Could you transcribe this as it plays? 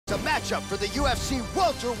A matchup for the UFC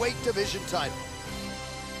welterweight division title.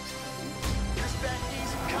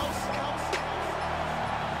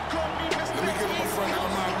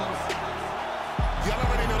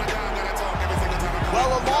 Well,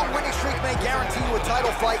 a long winning streak may guarantee you a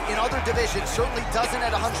title fight in other divisions. Certainly doesn't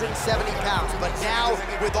at 170 pounds. But now,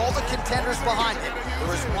 with all the contenders behind him,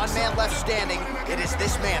 there is one man left standing. It is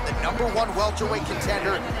this man, the #1 welterweight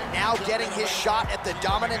contender, now getting his shot at the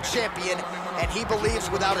dominant champion. And he believes,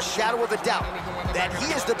 without a shadow of a doubt, that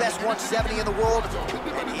he is the best 170 in the world.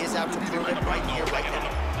 And he is out to prove it right here, right now.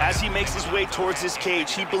 As he makes his way towards his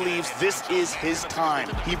cage, he believes this is his time.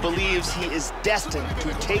 He believes he is destined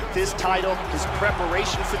to take this title. His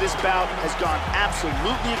preparation for this bout has gone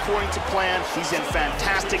absolutely according to plan. He's in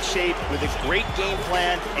fantastic shape with a great game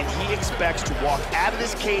plan, and he expects to walk out of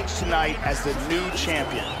this cage tonight as the new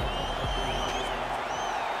champion.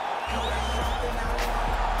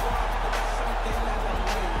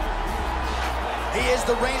 He is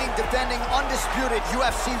the reigning, defending, undisputed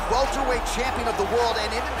UFC welterweight champion of the world,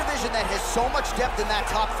 and in a division that has so much depth in that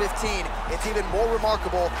top 15, it's even more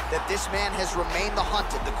remarkable that this man has remained the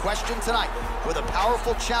hunted. The question tonight, with a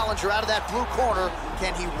powerful challenger out of that blue corner,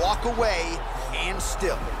 can he walk away and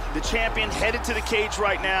still? The champion headed to the cage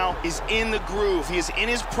right now is in the groove. He is in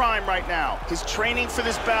his prime right now. His training for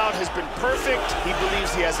this bout has been perfect. He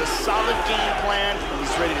believes he has a solid game plan, and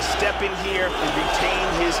he's ready to step in here and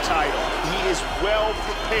retain his title. He is well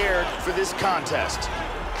prepared for this contest.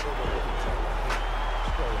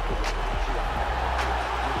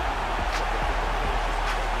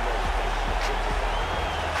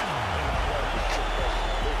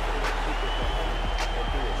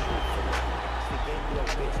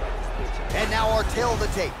 And now our tale of the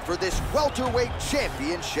tape for this welterweight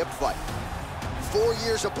championship fight. 4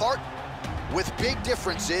 years apart, with big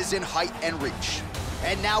differences in height and reach.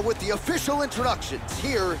 And now with the official introductions,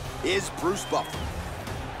 here is Bruce Buffer.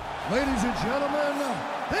 Ladies and gentlemen,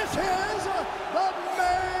 this is the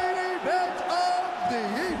main event of the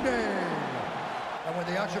evening. And when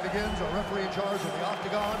the action begins, our referee in charge of the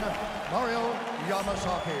octagon, Mario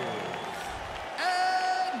Yamasaki.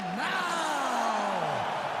 And now,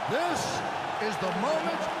 this is the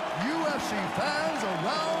moment UFC fans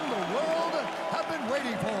around the world have been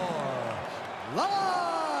waiting for.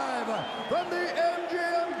 Live from the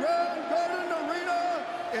MGM Grand Garden Arena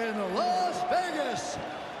in Las Vegas.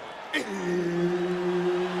 It's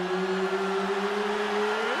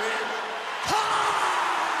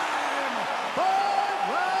time!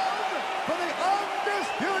 5 rounds for the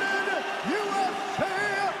undisputed UFC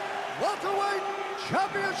welterweight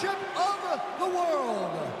championship of the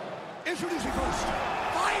world. Introducing first,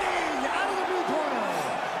 fighting out of the blue corner.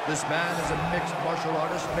 This man is a mixed martial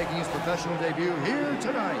artist making his professional debut here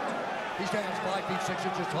tonight. He stands 5 feet 6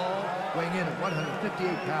 inches tall, weighing in at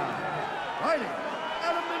 158 pounds. Fighting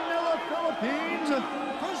out of Manila, Philippines,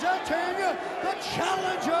 presenting the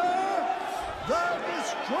challenger, the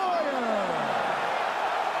Destroyer.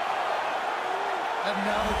 And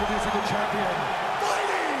now introducing the champion,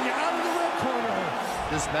 fighting out of the red corner.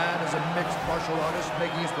 This man is a mixed martial artist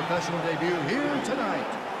making his professional debut here tonight.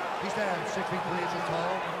 He stands 6 feet 3 inches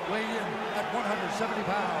tall, weighing in at 170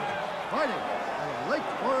 pounds. Fighting out of Lake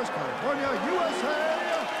Forest, California, USA.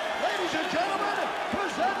 Ladies and gentlemen,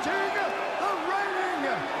 presenting the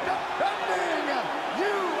reigning, defending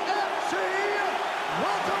UFC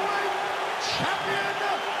welterweight champion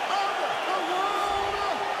of the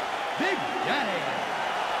world, Big Daddy.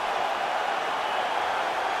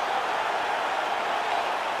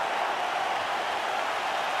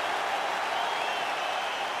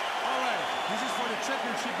 This is for the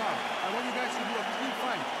championship bout. I want you guys to do a clean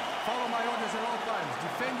fight. Follow my orders at all times.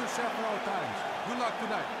 Defend yourself at all times. Good luck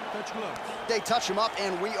tonight. Touch gloves. They touch him up,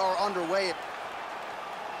 and we are underway.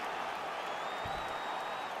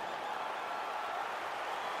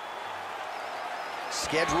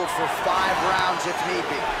 Scheduled for 5 rounds if need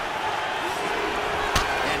be.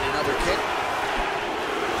 And another kick.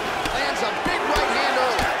 Lands a big right hand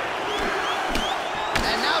early.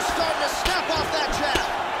 And now starting to snap off that jab.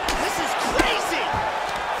 This is crazy!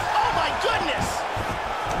 Oh my goodness!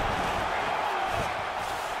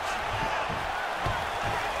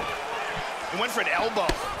 He went for an elbow.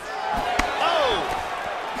 Oh,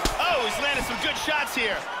 he's landed some good shots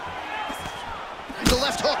here. The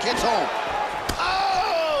left hook hits home.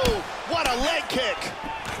 Oh, what a leg kick.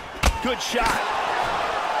 Good shot.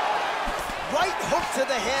 Right hook to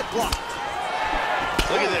the head blocked.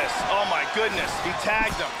 Look at this. Oh my goodness, he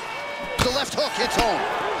tagged him. The left hook hits home.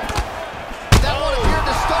 That one appeared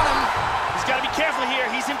to stun him. He's got to be careful here.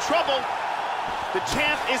 He's in trouble. The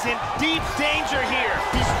champ is in deep danger here.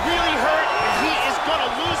 He's really hurt, and he is going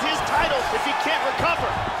to lose his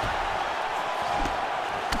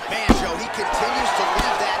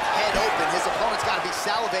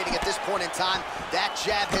point in time. That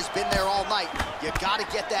jab has been there all night. You got to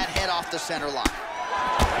get that head off the center line.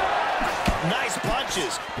 Nice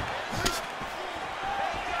punches.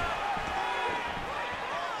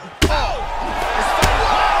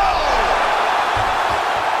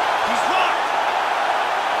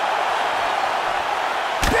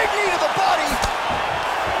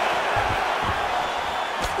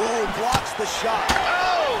 Ooh, blocks the shot.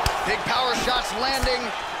 Oh! Big power shots landing.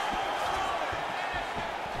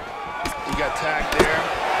 He got tagged there.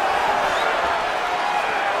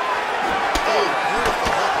 Oh, beautiful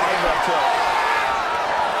hook there.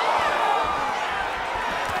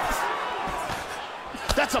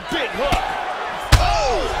 That's a big hook.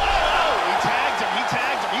 Oh! Oh! He tagged him. He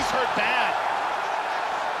tagged him. He's hurt bad.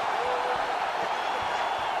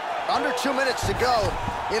 Under 2 minutes to go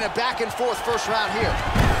in a back-and-forth first round here.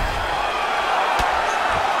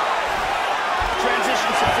 Transition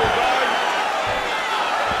to full guard.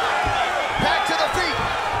 Back to the feet.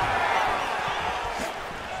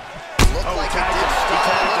 Looked like he did stop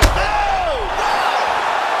a little bit.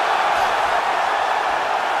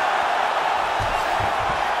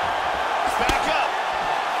 Back up.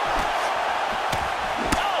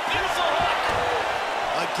 Oh, beautiful hook.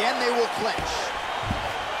 Again, they will clinch.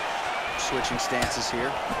 Switching stances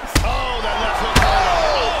here. Oh, that left hook.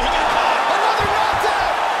 Oh, he got caught. Another knockdown.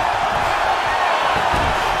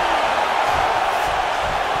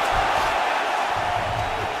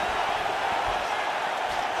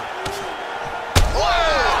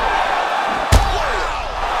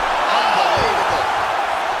 Unbelievable.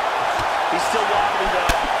 He's still wobbling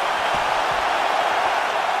though.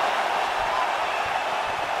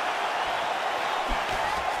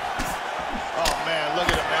 Oh man, look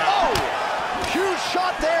at him now. Huge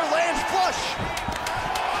shot there, lands flush.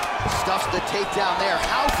 Stuffs the takedown there.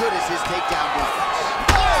 How good is his takedown defense?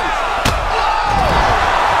 Oh!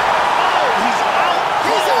 He's out.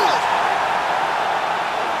 He's out!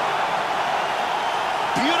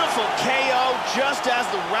 Beautiful KO just as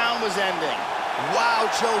the round was ending. Wow,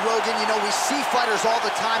 Joe Rogan, you know, we see fighters all the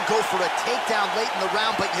time go for a takedown late in the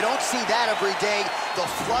round, but you don't see that every day. The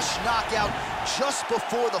flush knockout just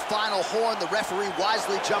before the final horn. The referee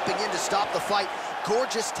wisely jumping in to stop the fight.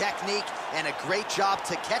 Gorgeous technique and a great job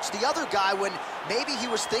to catch the other guy when maybe he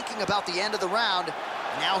was thinking about the end of the round.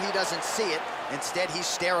 Now he doesn't see it. Instead, he's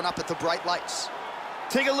staring up at the bright lights.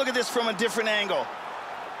 Take a look at this from a different angle.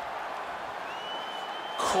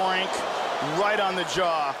 Crank right on the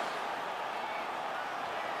jaw.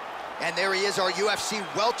 And there he is, our UFC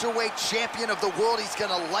welterweight champion of the world. He's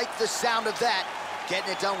gonna like the sound of that.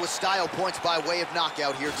 Getting it done with style points by way of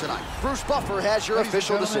knockout here tonight. Bruce Buffer has your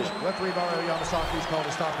official decision. Referee Mario Yamasaki's called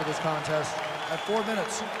a stop to this contest at 4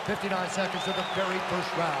 minutes, 59 seconds of the very first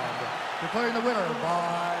round. Declaring the winner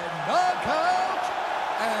by knockout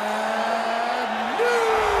and new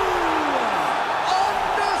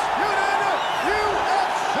undisputed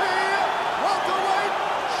UFC welterweight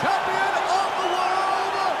champion of the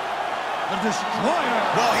world, the Destroyer.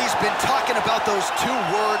 Well, he's been talking about those two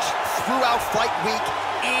words throughout fight week,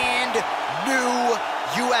 and new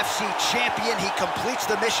UFC champion. He completes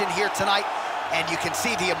the mission here tonight, and you can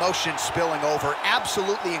see the emotion spilling over.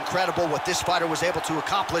 Absolutely incredible what this fighter was able to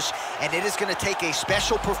accomplish, and it is going to take a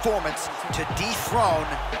special performance to dethrone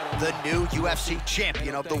the new UFC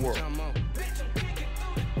champion of the world.